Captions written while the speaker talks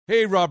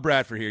Hey, Rob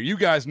Bradford here. You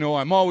guys know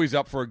I'm always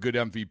up for a good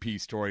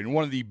MVP story, and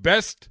one of the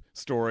best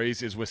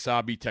stories is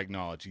Wasabi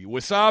Technology.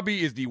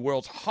 Wasabi is the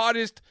world's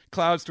hottest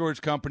cloud storage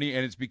company,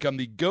 and it's become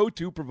the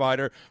go-to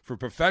provider for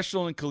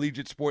professional and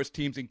collegiate sports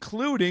teams,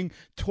 including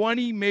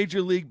 20 Major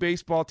League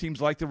Baseball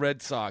teams like the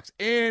Red Sox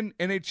and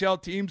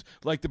NHL teams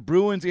like the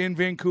Bruins and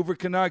Vancouver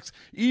Canucks.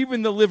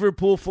 Even the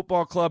Liverpool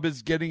Football Club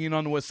is getting in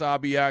on the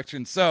Wasabi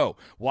action. So,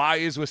 why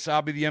is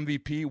Wasabi the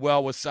MVP?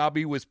 Well,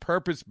 Wasabi was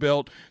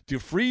purpose-built to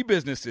free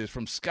businesses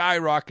from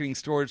skyrocketing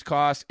storage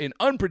costs and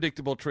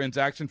unpredictable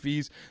transaction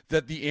fees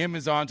that the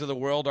Amazons of the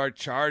world are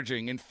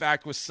charging. In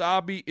fact,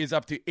 Wasabi is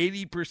up to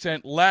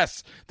 80%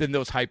 less than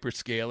those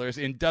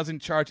hyperscalers and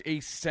doesn't charge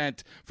a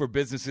cent for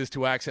businesses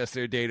to access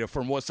their data.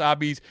 From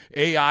Wasabi's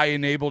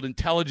AI-enabled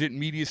intelligent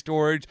media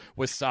storage,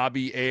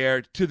 Wasabi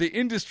Air, to the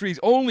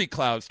industry's only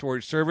cloud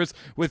storage service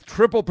with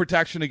triple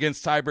protection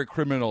against cyber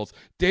criminals,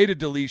 data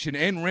deletion,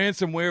 and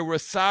ransomware,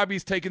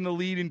 Wasabi's taken the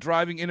lead in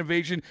driving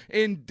innovation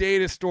in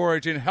data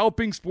storage and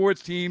helping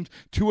sports teams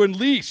to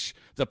unleash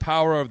the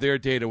power of their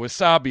data.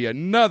 Wasabi,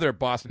 another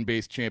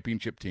Boston-based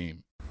championship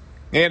team.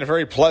 And a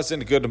very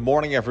pleasant good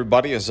morning,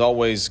 everybody. As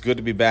always, good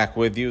to be back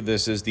with you.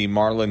 This is the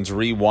Marlins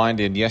Rewind,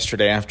 and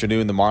yesterday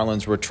afternoon, the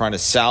Marlins were trying to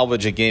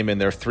salvage a game in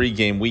their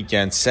 3-game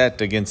weekend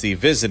set against the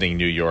visiting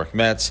New York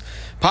Mets.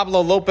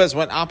 Pablo Lopez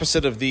went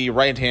opposite of the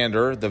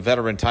right-hander, the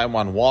veteran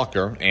Taijuan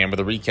Walker. And with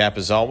a recap,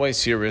 as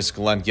always, here is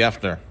Glenn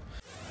Geffner.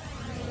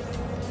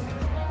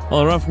 Well,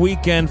 a rough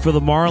weekend for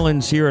the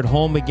Marlins here at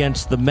home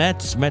against the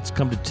Mets. Mets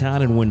come to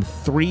town and win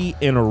 3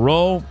 in a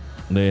row.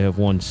 They have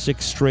won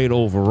 6 straight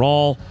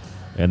overall,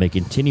 and they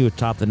continue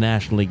atop the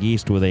National League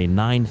East with a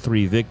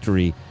 9-3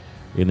 victory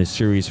in the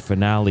series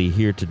finale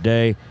here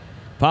today.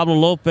 Pablo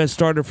Lopez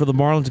started for the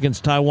Marlins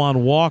against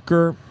Taijuan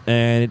Walker,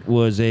 and it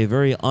was a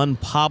very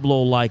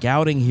un-Pablo-like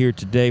outing here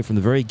today from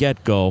the very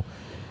get-go.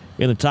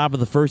 In the top of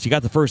the first, he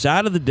got the first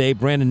out of the day.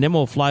 Brandon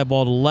Nimmo fly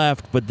ball to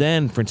left, but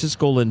then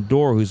Francisco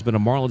Lindor, who's been a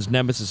Marlins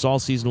nemesis all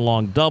season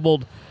long,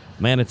 doubled.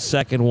 Man at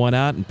second, 1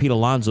 out, and Pete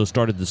Alonso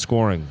started the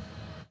scoring.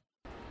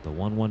 The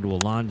 1-1 to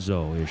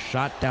Alonso is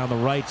shot down the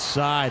right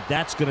side.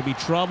 That's going to be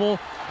trouble.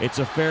 It's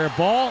a fair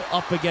ball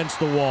up against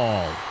the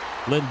wall.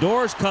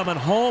 Lindor's coming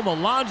home.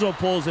 Alonso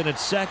pulls in at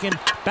second.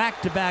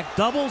 Back-to-back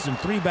doubles and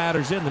 3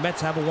 batters in. The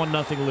Mets have a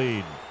 1-0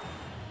 lead.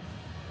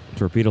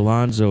 For Pete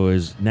Alonso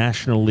is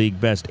National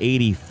League best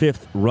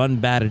 85th run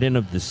batted in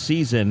of the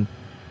season.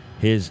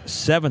 His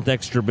 7th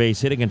extra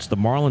base hit against the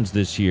Marlins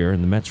this year,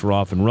 and the Mets were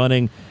off and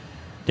running.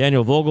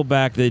 Daniel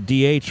Vogelbach, the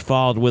DH,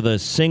 followed with a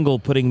single,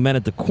 putting men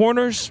at the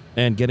corners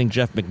and getting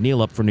Jeff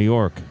McNeil up for New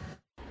York.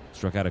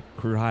 Struck out a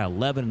career-high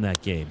 11 in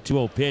that game.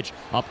 2-0 pitch,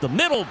 up the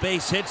middle,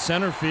 base hit,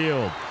 center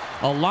field.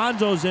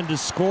 Alonso's in to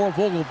score,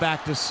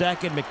 Vogelbach to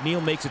second.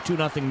 McNeil makes it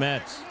 2-0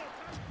 Mets.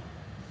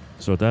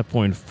 So at that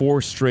point,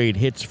 4 straight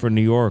hits for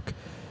New York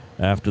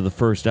after the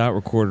first out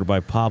recorded by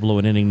Pablo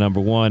in inning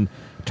number 1.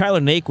 Tyler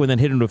Naquin then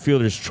hit into a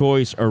fielder's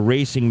choice,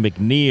 erasing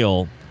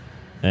McNeil.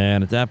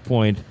 And at that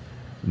point,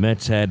 the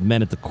Mets had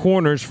men at the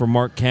corners for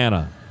Mark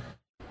Canha.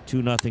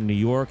 2-0 New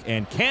York,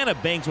 and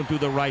Canha bangs one through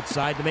the right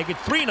side to make it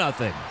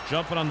 3-0.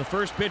 Jumping on the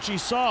first pitch he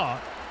saw.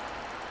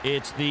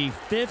 It's the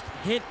 5th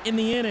hit in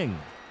the inning.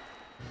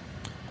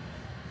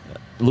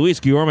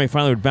 Luis Guillorme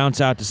finally would bounce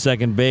out to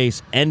second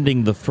base,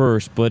 ending the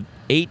first, but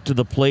 8 to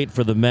the plate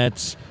for the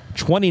Mets.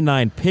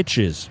 29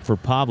 pitches for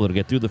Pablo to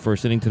get through the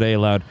first inning today,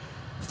 allowed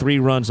 3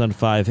 runs on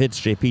 5 hits.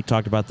 JP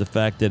talked about the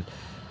fact that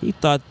he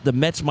thought the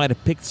Mets might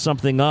have picked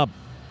something up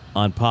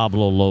on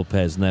Pablo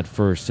Lopez in that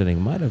first inning.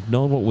 Might have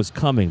known what was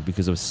coming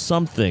because of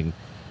something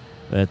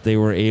that they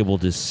were able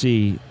to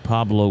see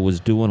Pablo was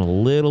doing a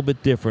little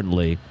bit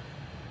differently.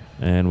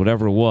 And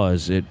whatever it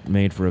was, it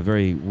made for a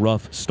very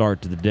rough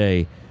start to the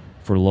day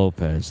for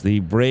Lopez.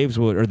 The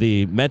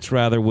Mets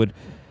would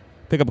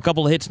pick up a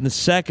couple of hits in the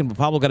second, but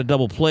Pablo got a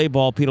double play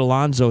ball. Pete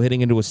Alonso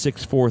hitting into a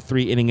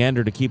 6-4-3 inning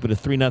ender to keep it a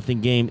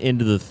 3-0 game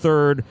into the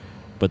third.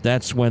 But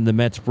that's when the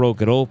Mets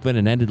broke it open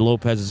and ended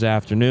Lopez's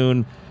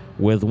afternoon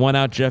with 1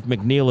 out. Jeff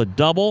McNeil a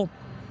double.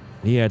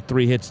 He had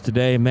 3 hits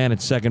today. Man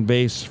at second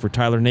base for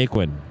Tyler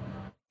Naquin.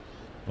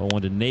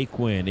 0-1 to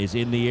Naquin is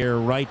in the air,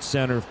 right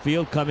center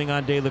field, coming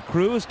on De La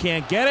Cruz.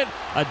 Can't get it.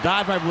 A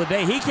dive by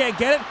Blade. He can't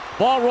get it.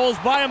 Ball rolls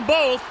by them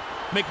both.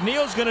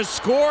 McNeil's going to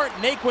score.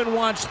 Naquin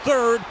wants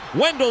third.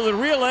 Wendell the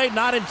relay,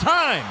 not in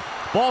time.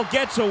 Ball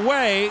gets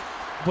away,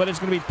 but it's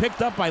going to be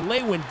picked up by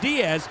Lewin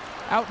Diaz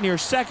out near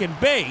second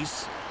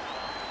base.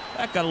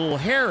 That got a little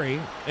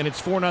hairy, and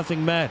it's 4-0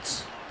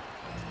 Mets.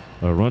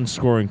 A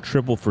run-scoring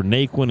triple for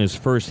Naquin, his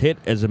first hit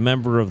as a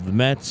member of the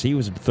Mets. He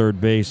was at third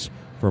base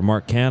for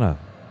Mark Canha.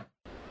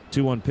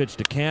 2-1 pitch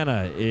to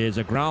Canha is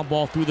a ground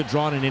ball through the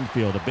drawn and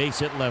infield. A base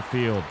hit left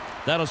field.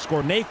 That'll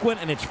score Naquin,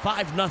 and it's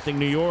 5-0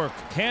 New York.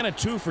 Canha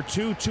 2 for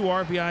 2, 2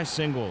 RBI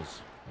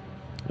singles.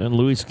 And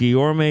Luis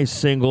Guillorme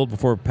singled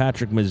before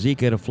Patrick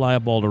Mazeika had a fly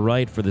ball to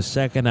right for the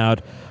second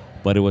out,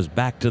 but it was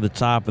back to the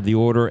top of the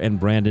order and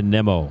Brandon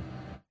Nimmo.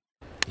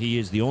 He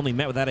is the only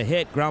Met without a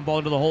hit. Ground ball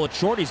into the hole at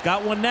short. He's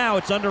got one now.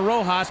 It's under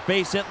Rojas.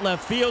 Base hit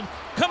left field.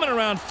 Coming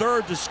around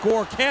third to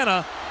score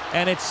Canha.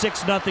 and it's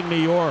 6-0 New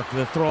York.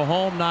 The throw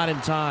home not in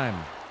time.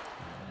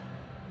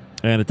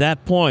 And at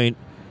that point,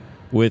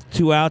 with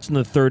 2 outs in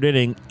the third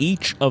inning,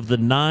 each of the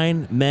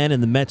 9 men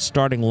in the Mets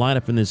starting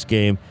lineup in this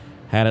game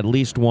had at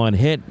least one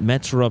hit.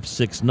 Mets were up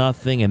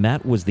 6-0, and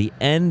that was the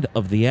end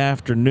of the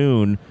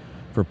afternoon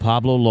for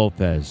Pablo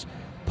Lopez.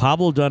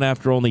 Pablo done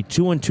after only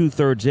 2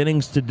 2/3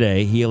 innings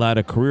today. He allowed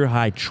a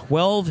career-high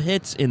 12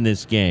 hits in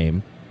this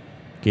game.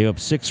 Gave up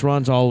 6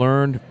 runs all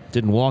earned.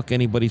 Didn't walk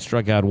anybody,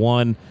 struck out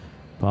 1.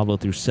 Pablo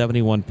threw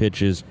 71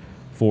 pitches,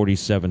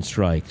 47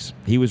 strikes.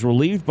 He was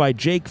relieved by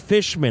Jake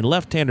Fishman,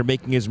 left-hander,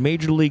 making his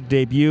major league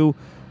debut.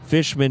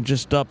 Fishman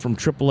just up from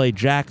AAA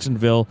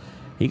Jacksonville.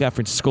 He got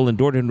Francisco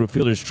Lindor into a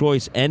fielder's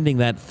choice, ending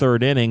that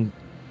third inning,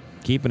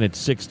 keeping it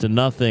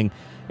 6-0.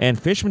 And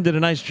Fishman did a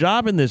nice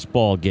job in this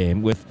ball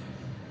game with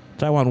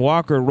Taijuan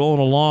Walker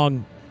rolling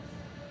along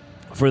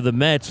for the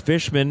Mets.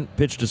 Fishman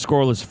pitched a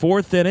scoreless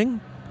 4th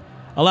inning,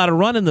 allowed a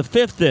run in the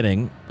 5th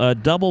inning, a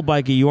double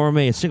by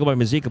Guillorme, a single by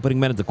Mazeika, putting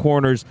men at the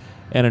corners,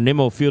 and a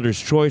Nimmo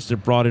fielder's choice that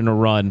brought in a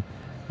run.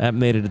 That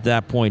made it at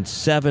that point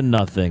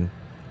 7-0.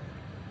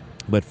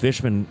 But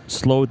Fishman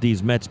slowed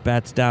these Mets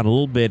bats down a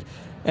little bit.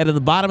 And at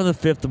the bottom of the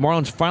 5th, the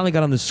Marlins finally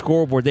got on the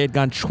scoreboard. They had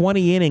gone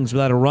 20 innings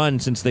without a run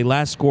since they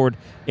last scored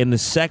in the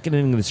 2nd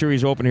inning of the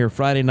series opener here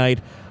Friday night.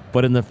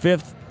 But in the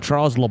 5th,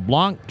 Charles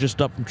LeBlanc,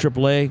 just up from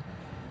AAA,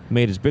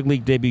 made his big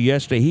league debut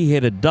yesterday. He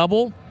hit a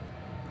double,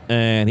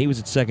 and he was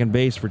at second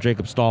base for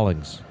Jacob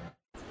Stallings.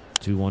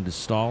 2-1 to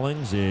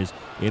Stallings is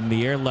in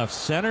the air, left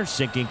center,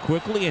 sinking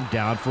quickly and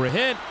down for a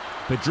hit.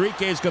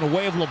 Pedrique is going to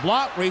wave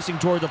LeBlanc, racing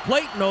toward the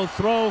plate, no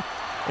throw.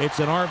 It's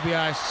an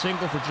RBI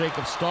single for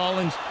Jacob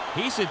Stallings.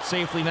 He sits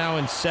safely now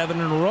in 7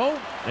 in a row,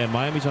 and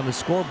Miami's on the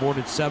scoreboard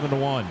at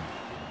 7-1.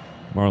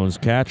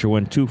 Marlins catcher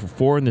went 2 for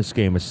 4 in this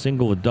game, a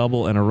single, a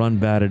double, and a run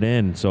batted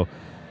in. So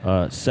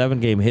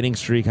 7-game hitting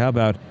streak. How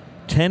about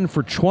 10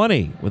 for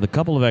 20 with a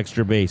couple of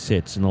extra base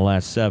hits in the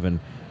last 7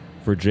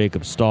 for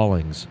Jacob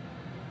Stallings.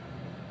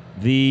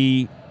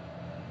 The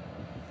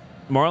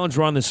Marlins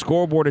were on the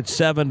scoreboard at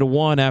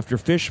 7-1 after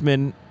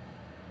Fishman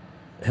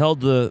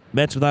held the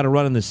Mets without a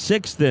run in the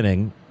 6th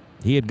inning.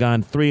 He had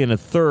gone 3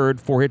 1/3,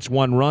 4 hits,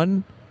 1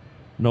 run,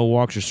 no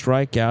walks or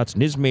strikeouts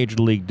in his major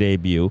league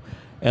debut.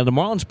 And the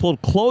Marlins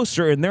pulled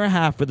closer in their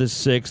half of the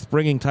 6th,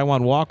 bringing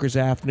Taijuan Walker's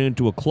afternoon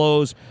to a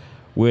close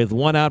with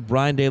 1 out.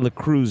 Brian De La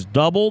Cruz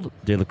doubled.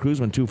 De La Cruz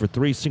went 2 for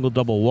 3, single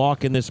double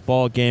walk in this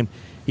ball game.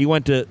 He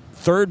went to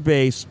third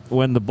base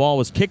when the ball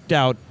was kicked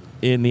out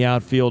in the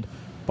outfield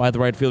by the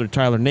right fielder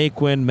Tyler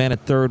Naquin. Man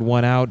at third,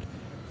 1 out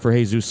for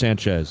Jesus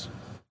Sanchez.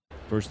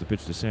 First the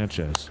pitch to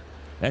Sanchez.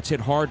 That's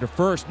hit hard to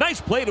first. Nice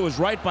play to his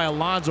right by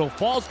Alonso.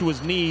 Falls to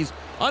his knees.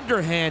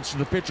 Underhands to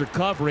the pitcher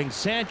covering.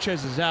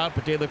 Sanchez is out,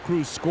 but De La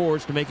Cruz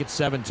scores to make it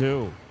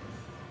 7-2.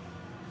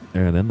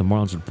 And then the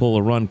Marlins would pull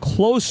a run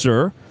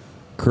closer,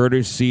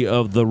 courtesy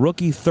of the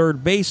rookie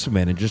third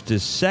baseman in just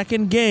his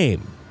 2nd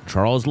game,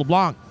 Charles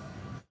LeBlanc.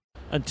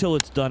 Until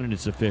it's done and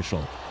it's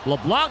official.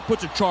 LeBlanc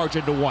puts a charge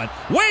into one.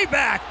 Way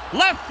back,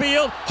 left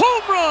field,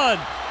 home run!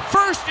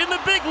 First in the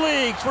big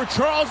leagues for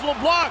Charles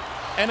LeBlanc,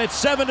 and it's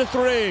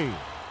 7-3.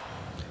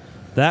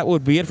 That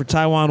would be it for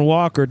Taijuan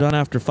Walker, done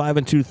after 5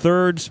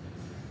 2/3.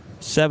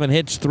 7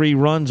 hits, 3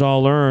 runs,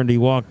 all earned. He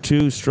walked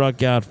 2,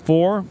 struck out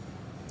 4.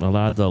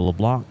 Allowed the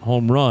LeBlanc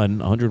home run,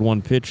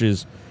 101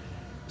 pitches,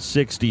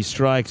 60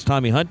 strikes.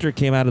 Tommy Hunter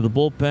came out of the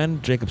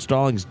bullpen. Jacob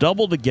Stallings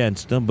doubled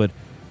against him, but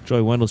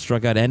Joey Wendell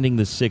struck out, ending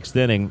the 6th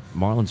inning.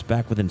 Marlins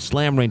back within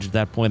slam range at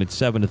that point at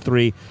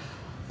 7-3.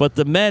 But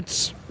the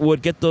Mets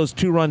would get those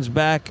 2 runs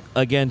back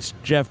against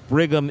Jeff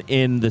Brigham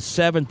in the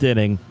 7th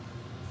inning.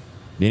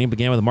 The inning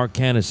began with a Mark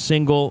Canha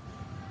single.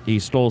 He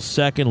stole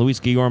second. Luis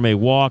Guillorme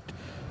walked.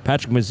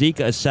 Patrick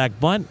Mazeika, a sac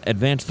bunt,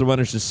 advanced the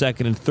runners to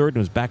second and third, and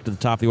was back to the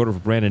top of the order for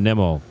Brandon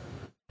Nimmo.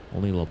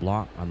 Only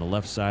LeBlanc on the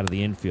left side of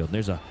the infield. And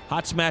there's a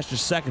hot smash to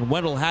second.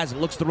 Wendell has it,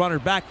 looks the runner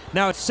back.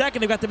 Now at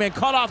second, they've got the man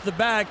caught off the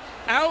bag.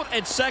 Out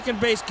at second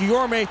base,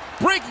 Guillorme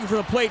breaking for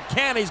the plate.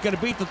 Canha, he's going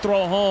to beat the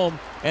throw home,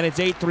 and it's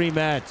 8-3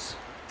 Mets.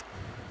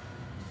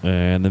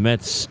 And the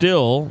Mets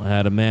still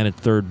had a man at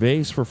third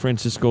base for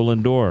Francisco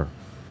Lindor.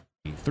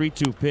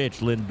 3-2 pitch.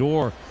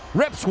 Lindor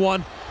rips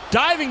one,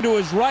 diving to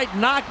his right,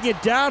 knocking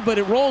it down, but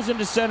it rolls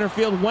into center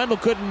field. Wendell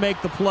couldn't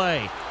make the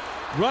play.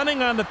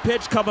 Running on the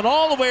pitch, coming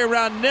all the way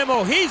around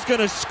Nimmo. He's going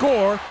to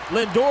score.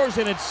 Lindor's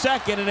in at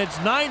second, and it's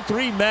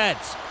 9-3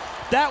 Mets.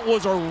 That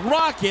was a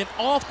rocket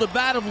off the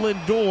bat of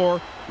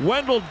Lindor.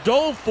 Wendell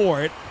dove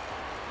for it,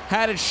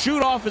 had it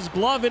shoot off his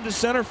glove into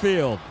center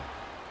field.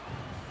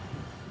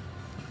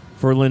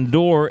 For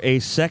Lindor, a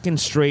 2nd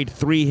straight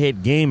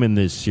 3-hit game in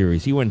this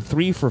series. He went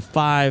 3 for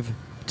 5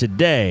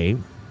 today.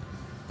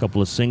 A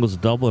couple of singles, a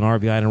double, an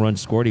RBI, and a run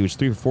scored. He was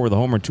 3 for 4 with a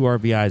homer, 2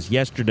 RBIs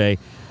yesterday.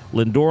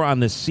 Lindor on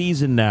the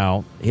season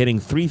now, hitting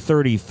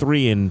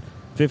 .333 in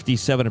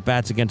 57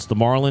 at-bats against the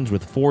Marlins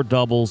with 4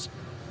 doubles,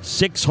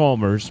 6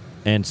 homers,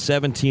 and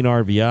 17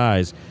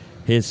 RBIs.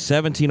 His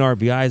 17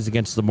 RBIs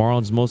against the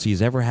Marlins, most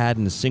he's ever had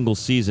in a single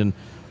season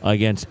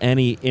against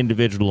any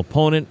individual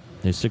opponent.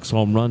 His 6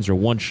 home runs are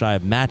 1 shy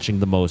of matching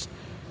the most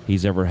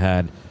he's ever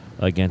had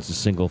against a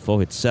single foe.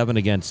 Hit 7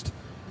 against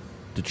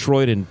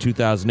Detroit in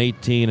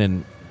 2018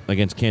 and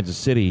against Kansas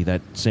City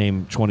that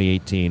same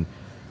 2018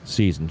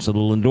 season. So the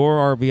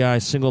Lindor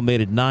RBI single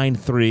made it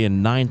 9-3,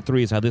 and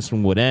 9-3 is how this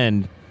one would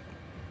end.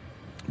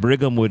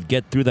 Brigham would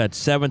get through that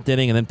 7th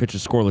inning and then pitch a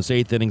scoreless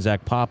 8th inning.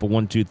 Zach Pop a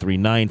 1-2-3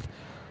 9th,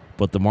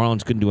 but the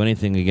Marlins couldn't do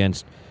anything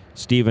against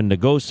Steven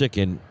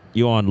Nagosic and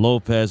Yohan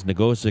Lopez.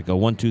 Nagosic a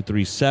 1-2-3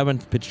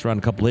 7th, pitched around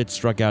a couple hits,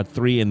 struck out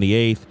 3 in the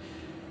 8th.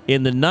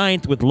 In the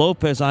 9th, with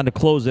Lopez on to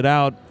close it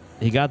out,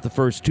 he got the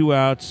first 2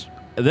 outs.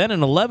 Then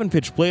an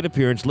 11-pitch plate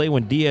appearance late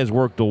when Diaz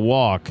worked a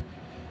walk,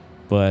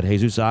 but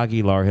Jesus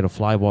Aguilar hit a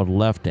fly ball to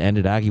left to end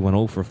it. Aggie went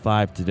 0 for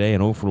 5 today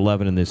and 0 for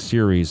 11 in this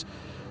series.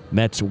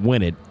 Mets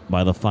win it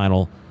by the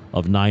final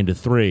of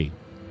 9-3.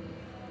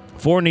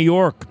 For New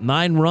York,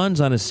 9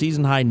 runs on a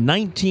season-high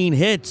 19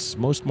 hits.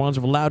 Most Marlins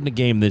have allowed in a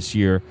game this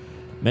year.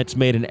 Mets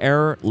made an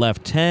error,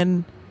 left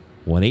 10,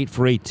 went 8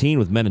 for 18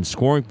 with men in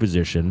scoring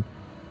position.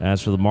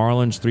 As for the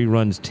Marlins, 3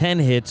 runs, 10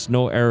 hits,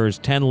 no errors,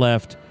 10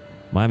 left.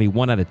 Miami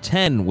 1 out of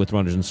 10 with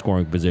runners in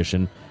scoring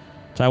position.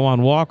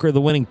 Taijuan Walker,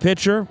 the winning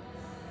pitcher,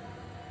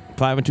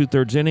 5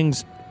 2/3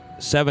 innings,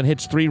 7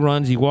 hits, 3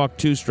 runs. He walked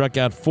 2, struck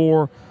out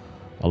 4,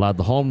 allowed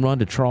the home run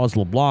to Charles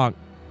LeBlanc.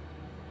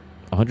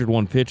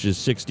 101 pitches,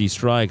 60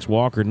 strikes.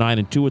 Walker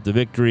 9-2 with the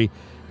victory.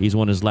 He's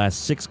won his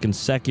last 6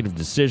 consecutive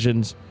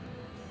decisions.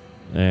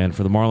 And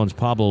for the Marlins,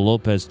 Pablo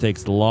Lopez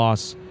takes the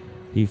loss.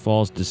 He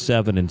falls to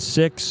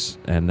 7-6.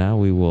 And now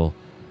we will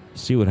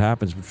see what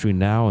happens between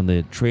now and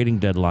the trading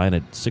deadline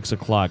at 6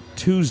 o'clock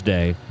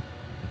Tuesday.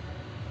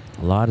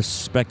 A lot of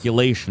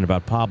speculation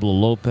about Pablo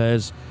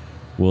Lopez.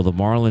 Will the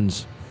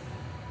Marlins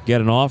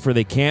get an offer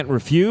they can't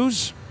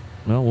refuse?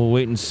 Well, we'll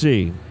wait and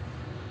see.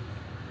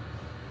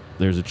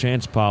 There's a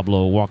chance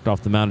Pablo walked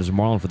off the mound as a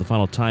Marlin for the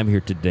final time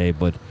here today,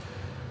 but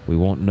we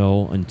won't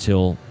know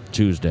until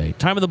Tuesday.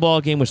 Time of the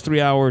ball game was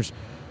 3 hours,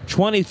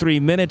 23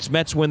 minutes.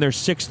 Mets win their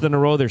 6th in a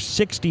row. They're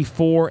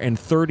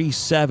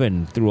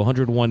 64-37 through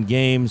 101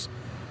 games.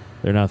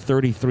 They're now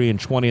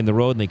 33-20 on the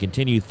road, and they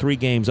continue 3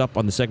 games up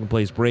on the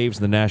second-place Braves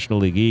in the National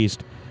League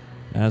East.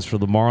 As for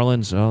the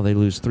Marlins, they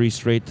lose 3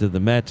 straight to the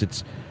Mets.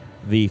 It's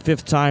the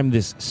 5th time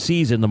this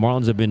season the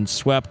Marlins have been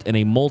swept in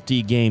a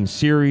multi-game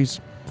series.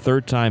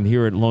 3rd time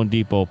here at Lone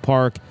Depot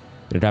Park.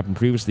 It had happened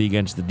previously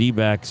against the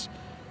D-backs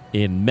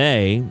in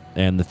May,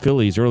 and the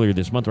Phillies earlier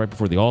this month, right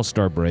before the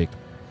All-Star break.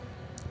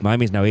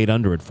 Miami's now 8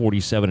 under at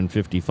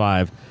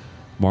 47-55.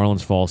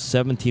 Marlins fall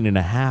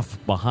 17.5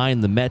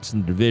 behind the Mets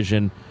in the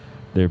division,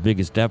 their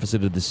biggest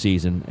deficit of the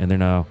season, and they're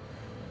now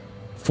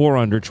 4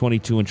 under,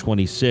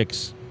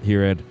 22-26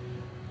 here at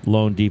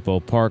Lone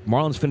Depot Park.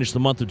 Marlins finished the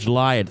month of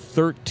July at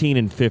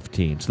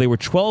 13-15. So they were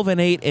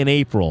 12-8 in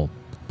April,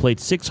 played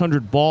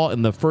 .600 ball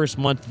in the first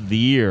month of the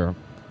year.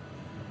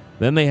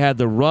 Then they had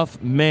the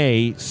rough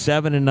May,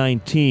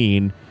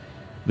 7-19.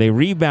 They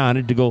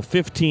rebounded to go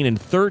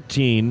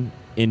 15-13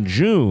 in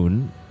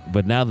June,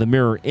 but now the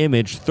mirror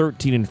image,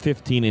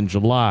 13-15 in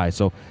July.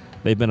 So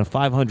they've been a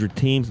 500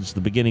 team since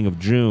the beginning of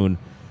June.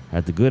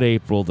 Had the good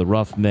April, the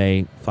rough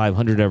May,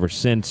 500 ever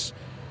since.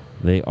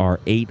 They are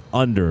 8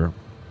 under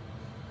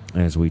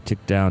as we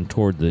tick down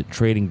toward the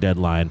trading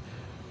deadline,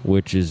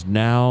 which is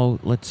now,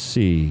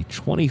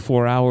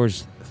 24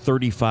 hours,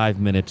 35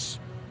 minutes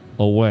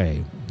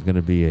away. It's going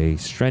to be a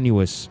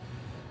strenuous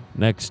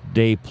next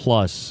day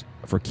plus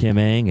for Kim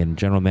Ng and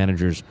general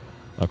managers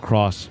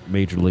across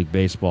Major League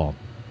Baseball.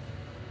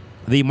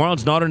 The Marlins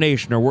and Auto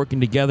Nation are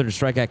working together to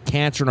strike out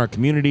cancer in our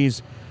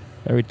communities.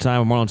 Every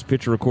time a Marlins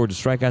pitcher records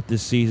a strikeout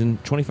this season,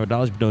 $25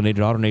 will be donated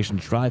to Auto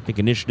Nation's Drive Pick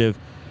initiative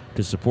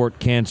to support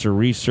cancer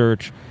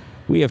research.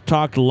 We have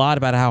talked a lot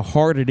about how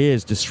hard it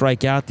is to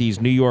strike out these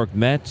New York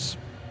Mets.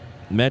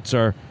 Mets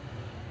are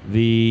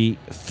they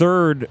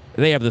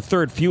have the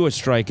 3rd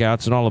fewest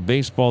strikeouts in all of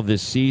baseball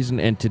this season,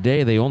 and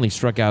today they only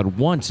struck out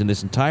once in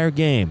this entire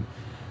game.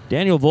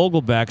 Daniel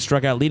Vogelbach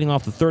struck out leading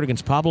off the 3rd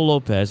against Pablo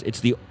Lopez. It's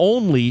the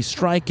only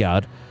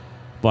strikeout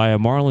by a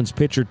Marlins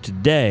pitcher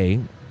today.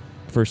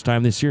 First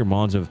time this year,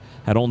 Marlins have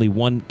had only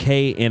 1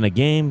 K in a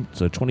game,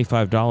 so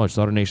 $25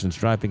 to Auto Nation's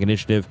Drive Pick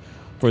initiative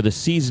for the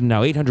season.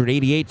 Now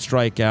 888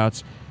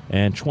 strikeouts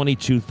and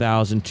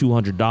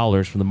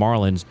 $22,200 from the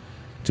Marlins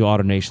to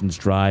Auto Nation's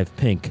Drive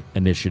Pink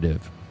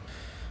initiative.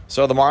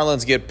 So the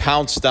Marlins get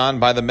pounced on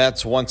by the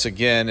Mets once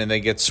again, and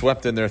they get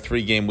swept in their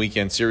 3-game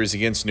weekend series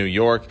against New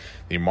York.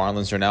 The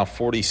Marlins are now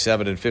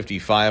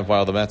 47-55,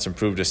 while the Mets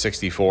improved to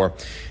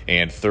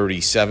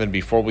 64-37.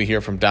 Before we hear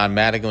from Don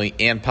Mattingly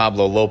and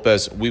Pablo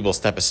Lopez, we will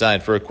step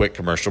aside for a quick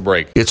commercial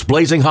break. It's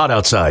blazing hot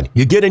outside.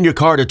 You get in your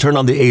car to turn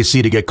on the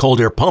AC to get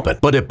cold air pumping,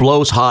 but it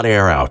blows hot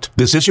air out.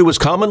 This issue is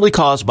commonly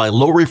caused by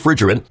low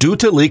refrigerant due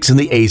to leaks in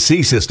the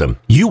AC system.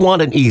 You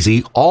want an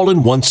easy,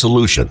 all-in-one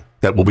solution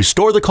that will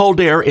restore the cold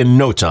air in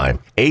no time.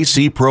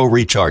 AC Pro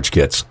Recharge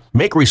Kits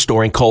make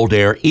restoring cold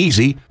air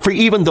easy for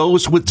even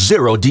those with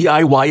zero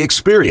DIY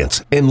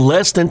experience in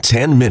less than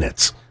 10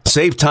 minutes.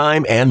 Save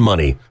time and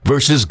money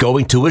versus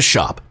going to a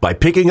shop by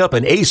picking up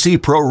an AC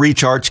Pro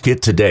Recharge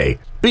Kit today.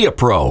 Be a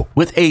pro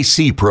with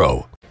AC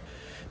Pro.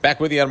 Back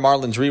with you on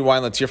Marlins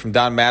Rewind. Let's hear from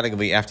Don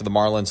Mattingly after the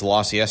Marlins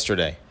lost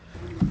yesterday.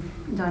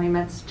 Donnie,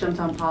 Mets jumped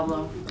on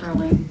Pablo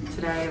early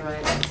today,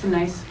 but some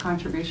nice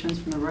contributions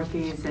from the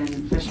rookies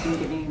and Fishman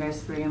giving you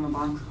guys 3 in the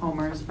box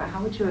homers. But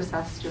how would you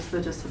assess just the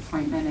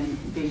disappointment in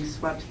being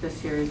swept this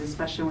series,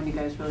 especially when you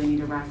guys really need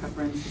to rack up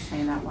runs to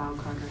stay in that wild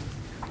card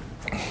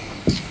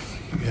race?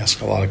 You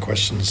ask a lot of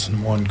questions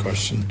in one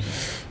question.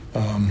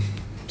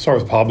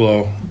 Start with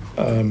Pablo.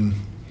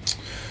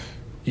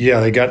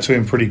 Yeah, they got to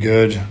him pretty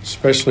good,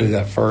 especially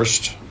that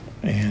first.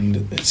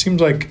 And it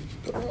seems like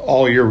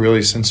all year,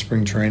 really, since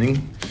spring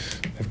training,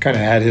 they've kind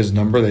of had his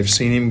number. They've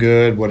seen him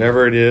good,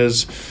 whatever it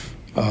is.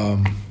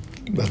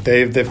 But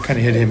they've kind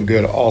of hit him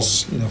good all,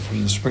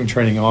 from the spring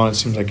training on. It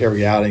seems like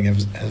every outing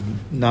has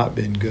not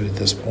been good at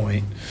this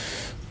point.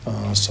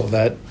 So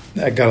that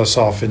got us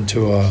off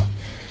into a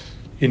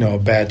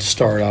bad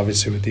start,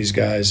 obviously, with these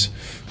guys.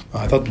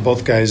 I thought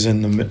both guys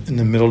in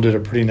the middle did a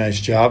pretty nice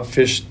job.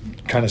 Fish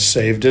kind of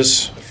saved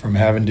us from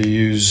having to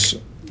use,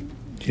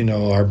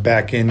 our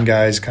back end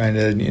guys, kind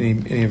of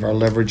any of our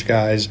leverage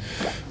guys.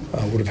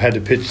 Would have had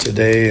to pitch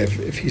today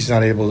if he's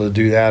not able to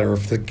do that, or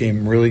if the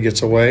game really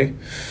gets away.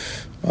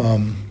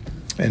 And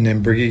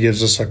then Briggy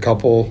gives us a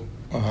couple.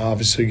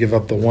 Obviously, give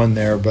up the one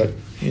there, but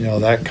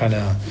that kind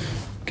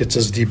of gets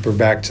us deeper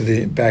back to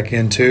the back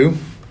end too.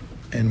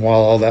 And while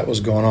all that was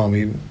going on,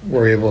 we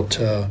were able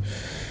to,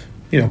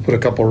 put a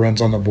couple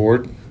runs on the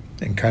board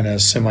and kind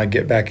of semi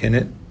get back in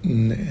it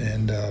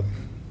and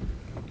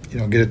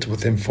get it to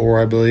within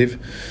 4, I believe.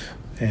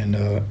 And,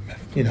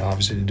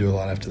 obviously to do a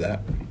lot after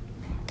that.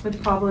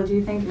 With Pablo, do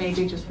you think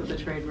maybe just with the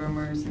trade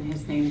rumors and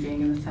his name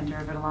being in the center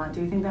of it a lot,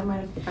 do you think that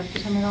might have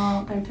affected him at all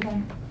out there today?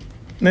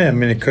 Yeah, I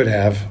mean, it could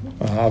have.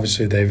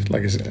 Obviously, they've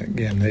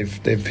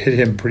hit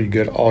him pretty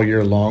good all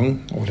year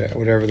long,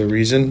 whatever the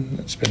reason.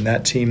 It's been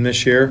that team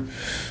this year.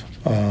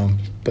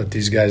 But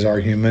these guys are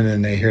human,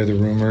 and they hear the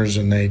rumors,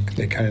 and they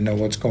kind of know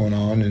what's going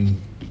on.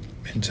 And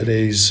in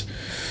today's,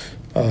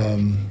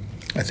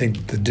 I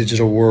think, the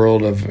digital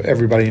world of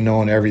everybody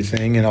knowing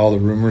everything and all the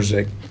rumors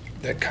that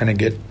kind of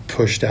get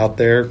pushed out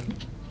there,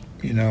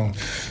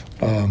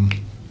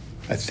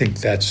 I think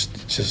that's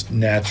just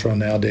natural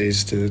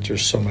nowadays.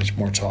 There's so much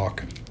more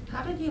talk.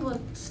 How did he look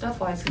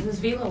stuff-wise? Because his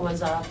velo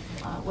was up.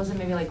 Was it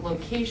maybe like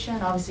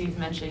location? Obviously, you've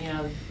mentioned,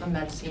 the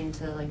Mets seem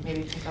to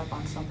maybe pick up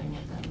on something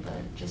with him,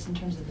 but just in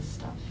terms of his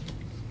stuff.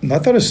 I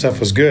thought his stuff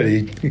was good.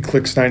 He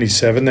clicks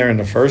 97 there in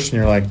the first,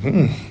 and you're like,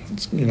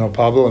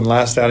 Pablo. And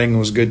last outing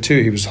was good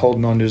too. He was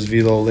holding on to his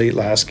velo late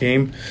last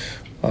game.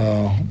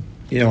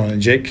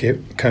 And Jake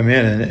come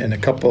in and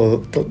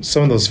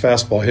some of those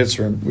fastball hits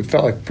we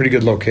felt like pretty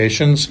good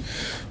locations.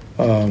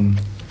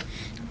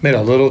 Made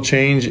a little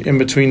change in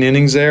between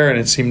innings there, and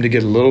it seemed to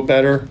get a little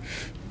better.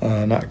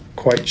 Not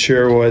quite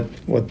sure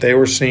what they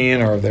were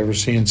seeing or if they were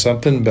seeing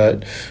something,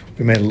 but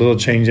we made a little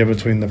change in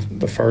between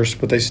the first.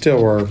 But they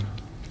still were,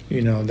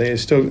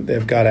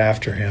 they've got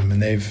after him,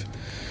 and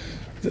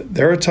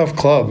they're a tough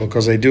club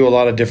because they do a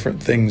lot of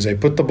different things. They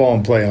put the ball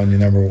in play on you,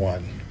 number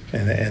one,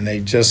 and they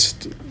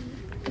just.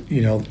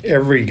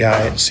 Every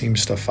guy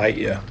seems to fight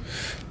you,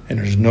 and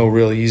there's no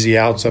real easy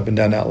outs up and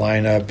down that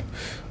lineup.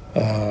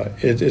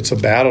 It's a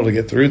battle to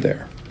get through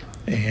there,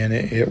 and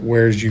it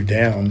wears you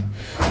down.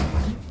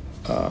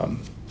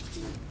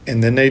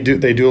 And then they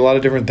do a lot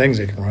of different things.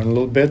 They can run a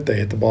little bit. They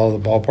hit the ball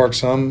at the ballpark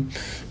some,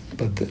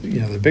 but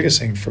the biggest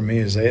thing for me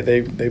is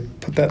they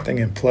put that thing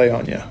in play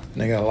on you, and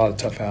they got a lot of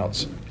tough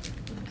outs.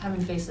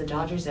 Haven't faced the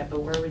Dodgers yet,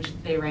 but where would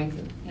they rank,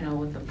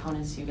 with the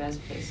opponents you guys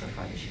have faced so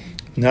far this year?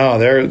 No,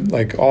 they're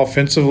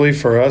offensively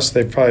for us,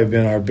 they've probably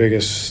been our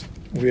biggest.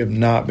 We have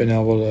not been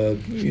able to.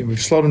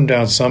 We've slowed them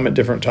down some at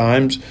different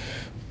times,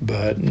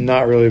 but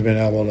not really been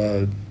able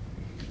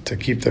to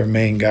keep their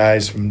main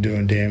guys from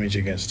doing damage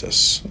against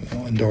us.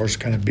 Lindor's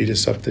kind of beat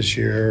us up this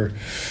year.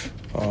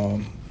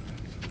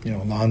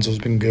 Alonso's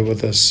been good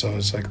with us, so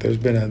it's like there's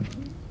been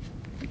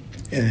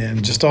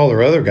and just all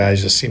their other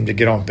guys just seem to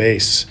get on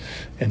base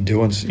and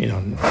doing.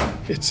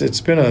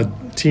 It's been a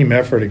team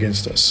effort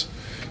against us.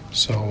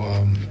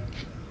 So.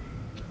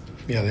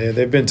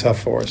 They've been tough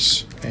for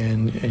us,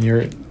 and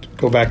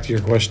go back to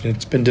your question.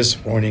 It's been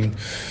disappointing.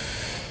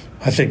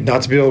 I think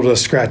not to be able to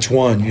scratch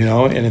one,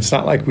 and it's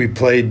not like we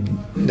played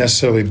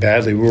necessarily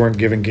badly. We weren't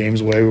giving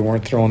games away. We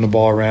weren't throwing the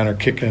ball around or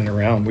kicking it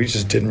around. We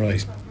just didn't really.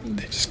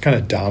 They just kind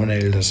of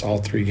dominated us all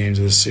 3 games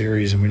of the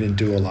series, and we didn't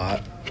do a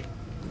lot.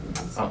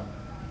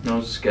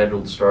 No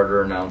scheduled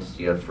starter announced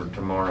yet for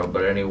tomorrow,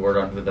 but any word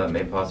on who that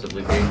may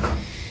possibly be?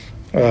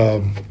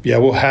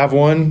 We'll have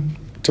one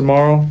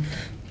tomorrow.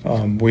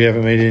 We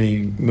haven't made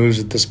any moves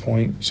at this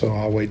point, so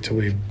I'll wait till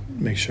we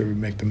make sure we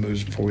make the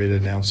moves before we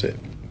announce it.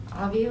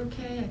 Avi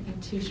okay? I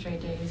think 2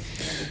 straight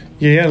days.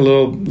 Yeah, a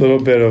little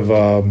bit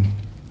of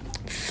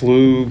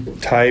flu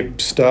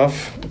type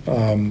stuff.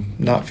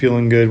 Not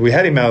feeling good. We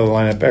had him out of the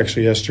lineup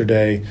actually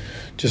yesterday,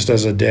 just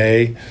as a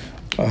day,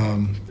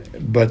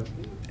 but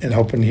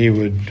hoping he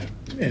would.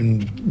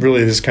 And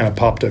really, this kind of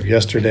popped up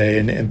yesterday,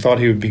 and thought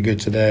he would be good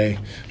today,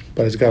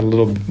 but it's got a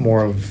little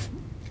more of.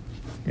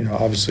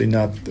 Obviously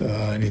not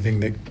anything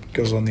that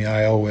goes on the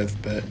IL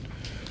with, but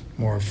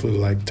more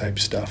flu-like type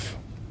stuff.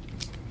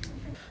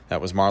 That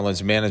was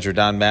Marlins manager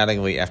Don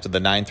Mattingly after the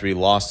 9-3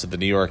 loss to the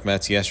New York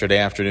Mets yesterday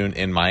afternoon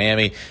in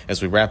Miami.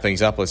 As we wrap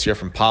things up, let's hear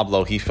from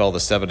Pablo. He fell to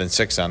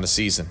 7-6 on the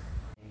season.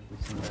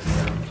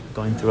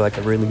 Going through like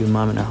a really good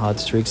moment, a hot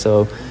streak.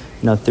 So,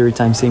 third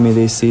time seeing me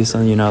this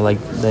season, now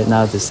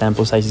the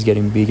sample size is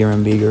getting bigger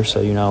and bigger.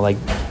 So, like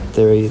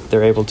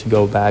they're able to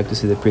go back to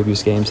see the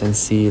previous games and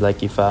see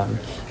like if I'm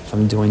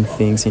doing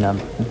things in a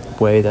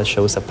way that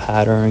shows a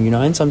pattern,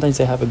 and sometimes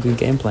they have a good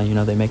game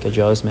plan, they make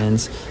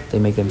adjustments, they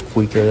make them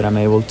quicker than I'm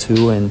able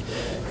to, and,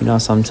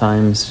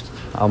 sometimes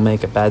I'll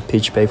make a bad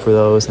pitch pay for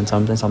those, and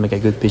sometimes I'll make a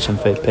good pitch and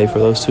pay for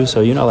those too.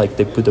 So,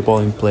 they put the ball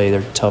in play,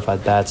 they're tough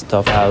at bats,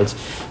 tough outs,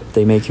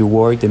 they make you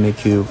work, they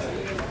make you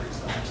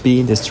be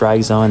in the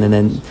strike zone, and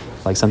then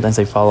like sometimes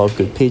they follow up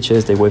good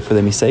pitches, they wait for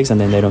the mistakes,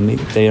 and then they don't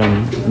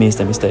miss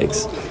the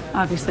mistakes.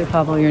 Obviously,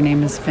 Pablo, your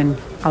name has been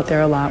out there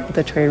a lot with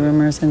the trade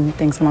rumors and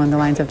things along the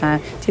lines of that.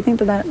 Do you think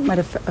that might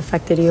have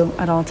affected you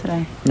at all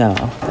today? No,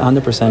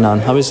 100%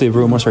 not. Obviously,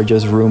 rumors are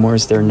just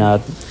rumors. They're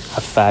not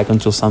a fact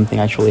until something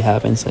actually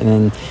happens. And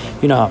then,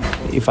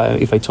 if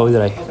I told you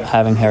that I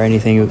haven't heard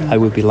anything, I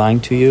would be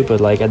lying to you.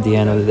 But like at the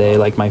end of the day,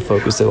 like my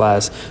focus the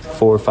last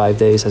 4 or 5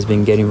 days has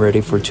been getting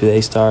ready for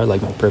today's start.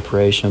 Like my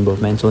preparation,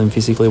 both mentally and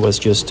physically, was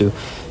just to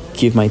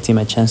give my team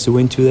a chance to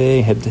win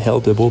today, have to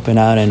help the bullpen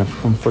out, and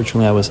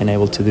unfortunately I wasn't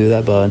able to do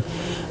that. But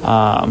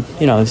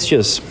it's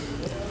just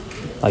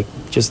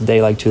a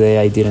day like today,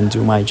 I didn't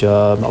do my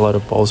job. A lot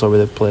of balls over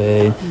the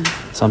plate.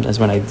 Sometimes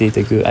when I did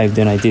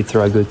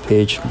throw a good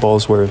pitch,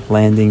 balls were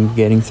landing,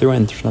 getting through,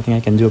 and there's nothing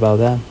I can do about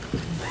that.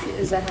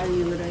 Is that how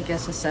you would, I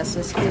guess, assess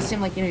this? Because it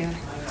seemed like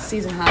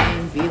season high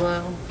in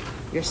velo,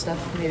 your stuff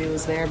maybe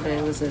was there, but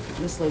it was at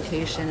this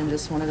location and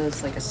just one of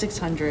those, like a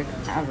 600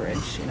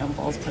 average,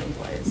 balls put in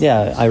place.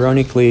 Yeah,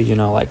 ironically,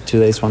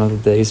 today's one of the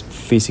days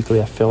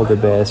physically I felt the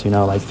best,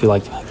 I feel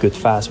like a good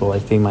fastball. I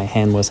think my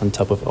hand was on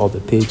top of all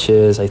the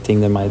pitches. I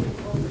think that my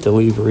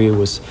delivery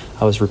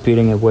I was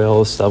repeating it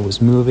well, stuff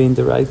was moving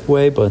the right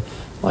way, but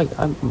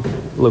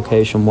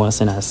location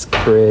wasn't as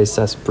crisp,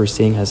 as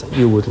pristine as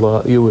you would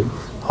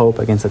hope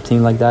against a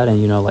team like that.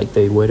 And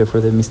they waited for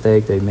the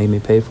mistake, they made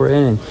me pay for it,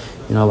 and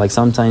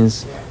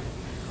sometimes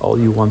all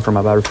you want from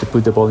a batter is to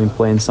put the ball in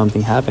play and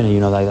something happened,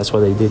 and that's what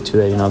they did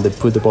today. They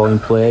put the ball in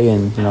play,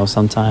 and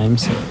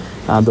sometimes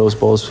those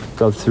balls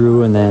go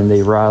through, and then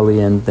they rally,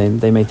 and then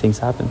they make things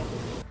happen.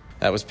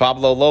 That was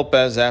Pablo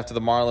Lopez after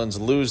the Marlins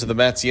lose to the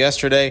Mets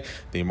yesterday.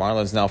 The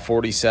Marlins now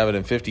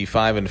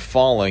 47-55 and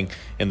falling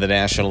in the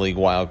National League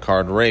wild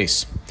card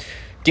race.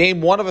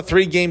 Game 1 of a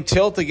 3-game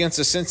tilt against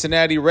the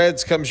Cincinnati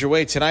Reds comes your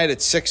way tonight at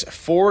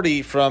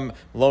 6:40 from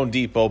Lone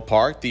Depot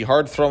Park. The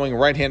hard-throwing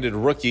right-handed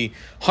rookie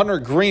Hunter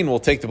Green will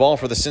take the ball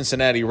for the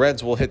Cincinnati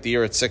Reds. We'll hit the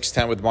air at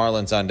 6:10 with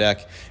Marlins on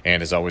deck.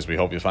 And as always, we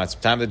hope you'll find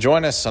some time to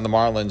join us on the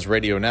Marlins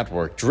Radio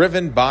Network,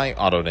 driven by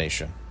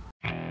AutoNation.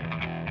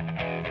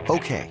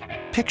 Okay,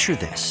 picture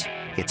this.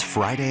 It's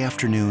Friday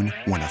afternoon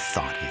when a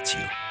thought hits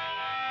you.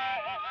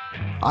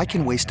 I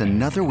can waste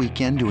another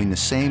weekend doing the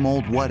same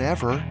old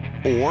whatever,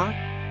 or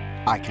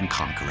I can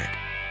conquer it.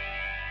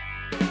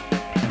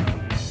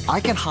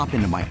 I can hop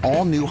into my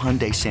all-new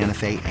Hyundai Santa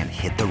Fe and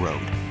hit the road.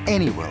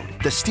 Any road.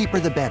 The steeper,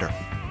 the better.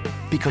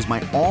 Because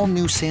my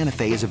all-new Santa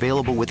Fe is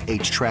available with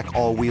H-Track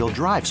all-wheel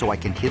drive, so I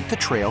can hit the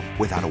trail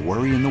without a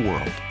worry in the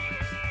world.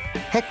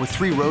 Heck, with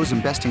 3 rows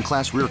and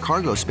best-in-class rear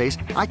cargo space,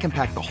 I can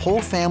pack the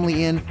whole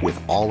family in with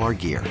all our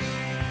gear.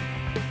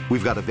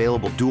 We've got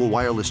available dual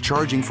wireless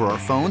charging for our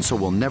phones, so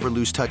we'll never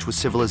lose touch with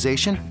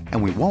civilization,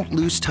 and we won't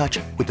lose touch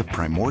with the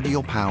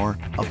primordial power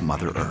of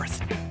Mother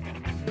Earth.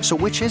 So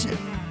which is it?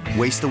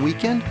 Waste the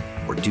weekend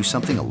or do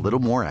something a little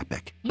more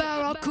epic?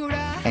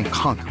 And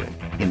conquer it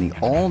in the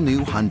all-new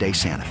Hyundai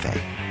Santa Fe.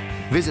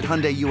 Visit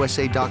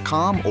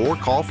HyundaiUSA.com or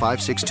call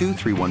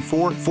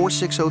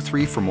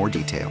 562-314-4603 for more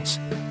details.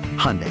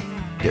 Hyundai,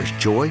 there's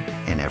joy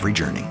in every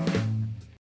journey.